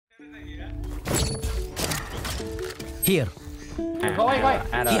Here. Go.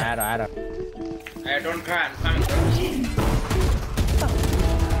 Arrow. I don't try. I'm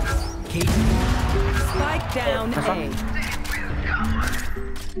Cage. Spike down A.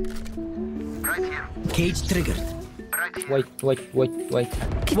 Cage triggered. Wait.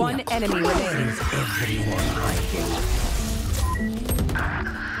 One enemy remaining. Everyone hiding.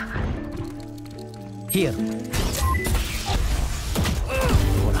 Here.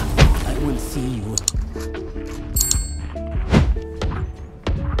 I will see you.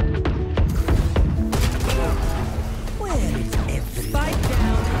 Where is everyone? Spike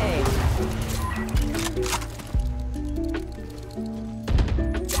down A.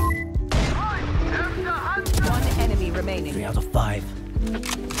 One enemy remaining. 3 out of 5.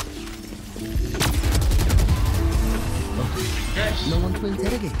 No one to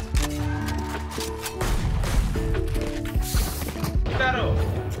interrogate. Claro.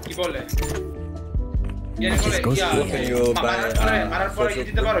 কি বলে? ইয়ানি বলে মারার পরে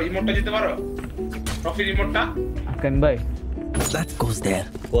জিততে পারো, ইমোটটা জিততে পারো। Trophy রিমোটটা। Can buy. That goes there.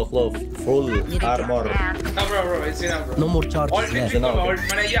 Full armor. No bro, it's enough bro. No more charges All left.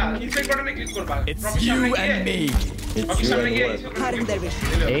 মানে ইনফেক্ট বাটনে ক্লিক করবা। It's you and me. It's you and what?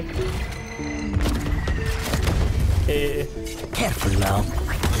 Careful now.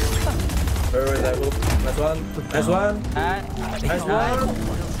 Where is that? Nice one.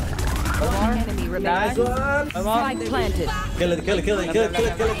 One enemy remaining. Spike planted. Kill it.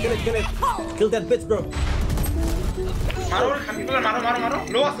 Kill that bitch, bro. মারো খালি বলে মারো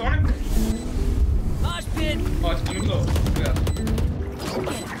লো আছে অনেক last pin তুমি লো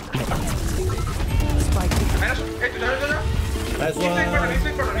Spike. এই তো ধরো Nice one.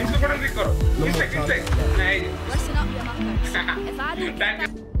 In fact button click করো ইনফেক্ট এই Listen up, you muckers. If I don't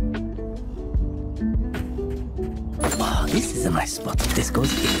Wow, this is a nice spot. This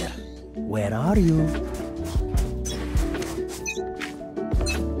goes here. Where are you?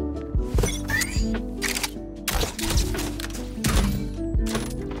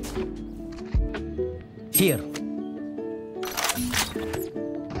 Here.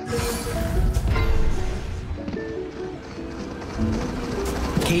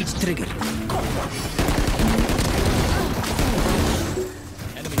 Cage trigger.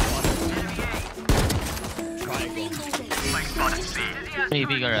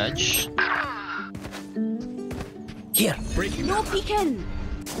 Maybe garage. Here. no peeking.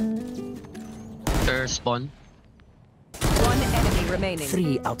 Spawn. One enemy remaining.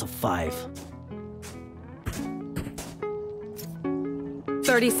 3 out of 5.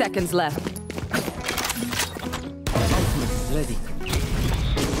 30 seconds left. Ultimate is ready.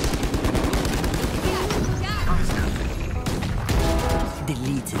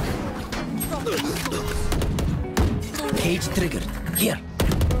 Deleted. Cage triggered. Here.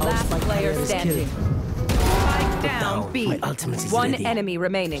 Last player standing. Spike down B. My ultimate is One ready. enemy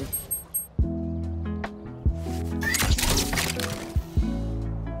remaining.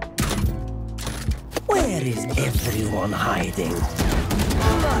 Where is everyone hiding?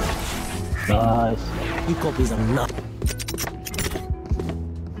 Nice. You copies are not.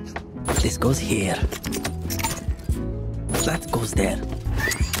 This goes here. That goes there.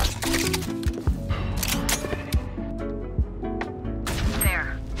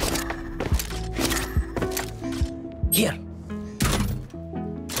 Here.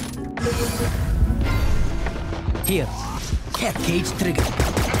 Here. Cat cage trigger.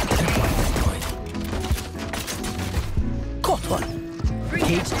 Tripwire destroyed. Caught one.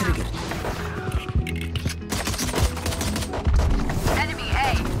 Cage trigger. Enemy A.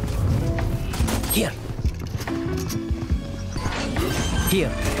 Here.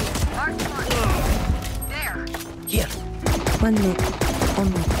 Here. Mark one. There. Here. One minute.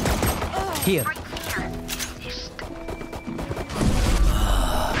 Here.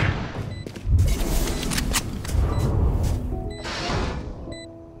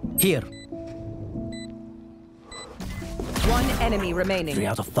 Here. One enemy remaining. 3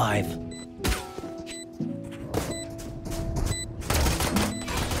 out of 5.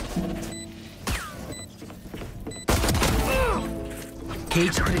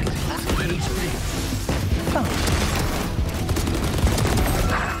 Cage trigger. Cage trigger.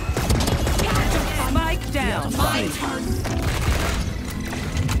 Spike down.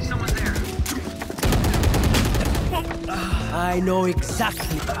 Someone there. I know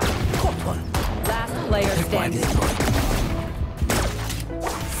exactly. Caught one. Last player Tripwire standing. destroyed.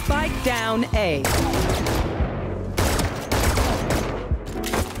 Spike down A.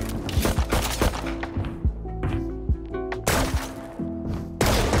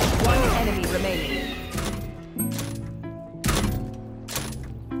 One enemy remaining.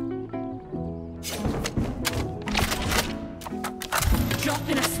 Drop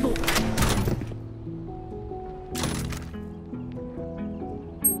in a smoke.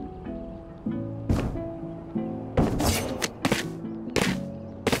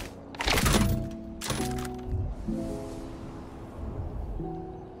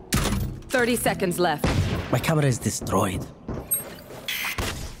 Thirty seconds left. My camera is destroyed.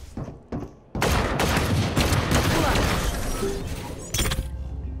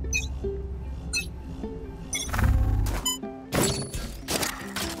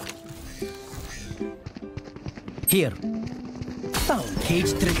 Here. Found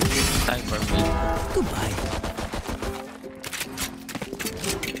cage trigger. Cypher mid. Goodbye.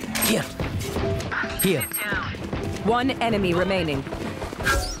 Here. Here. One enemy remaining.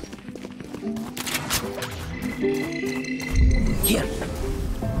 Here.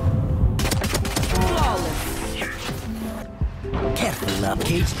 Flawless. Careful now.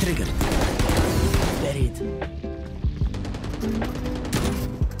 Cage trigger. Buried.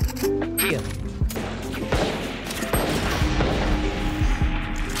 Here.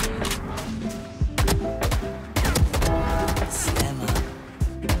 Stammer.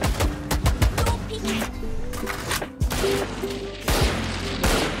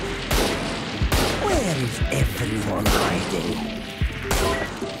 Where is everyone hiding?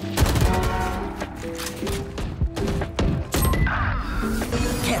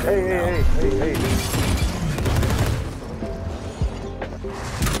 Careful now. Hey.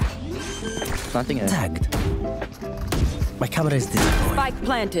 Planting it. Tagged. My camera is destroyed. Spike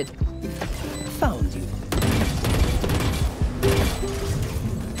planted. Found you.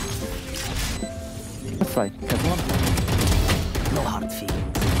 That's fine. Come on. No hard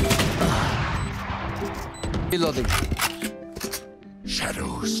feelings. Reloading.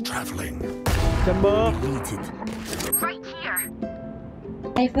 Shadows traveling. Deleted. Right here.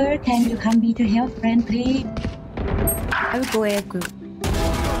 Cypher, can you come be to help friend, please? I will go ahead.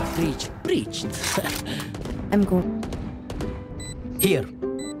 Breached. I'm going. Here.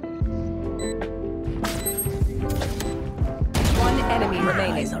 One enemy My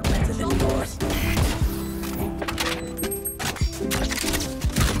remaining. eyes are better than yours.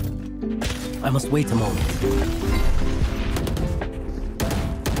 I must wait a moment.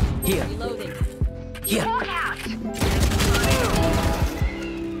 Here. Reloading. Here. Walk out.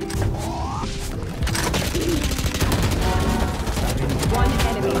 One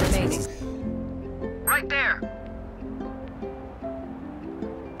enemy remaining. Right there.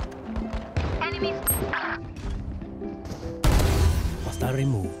 Enemies. Must I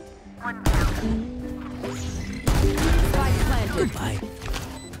remove? Spike planted. Goodbye.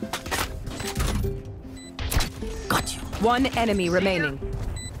 Got you. One enemy remaining.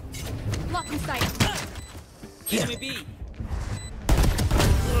 Lock in sight. Here.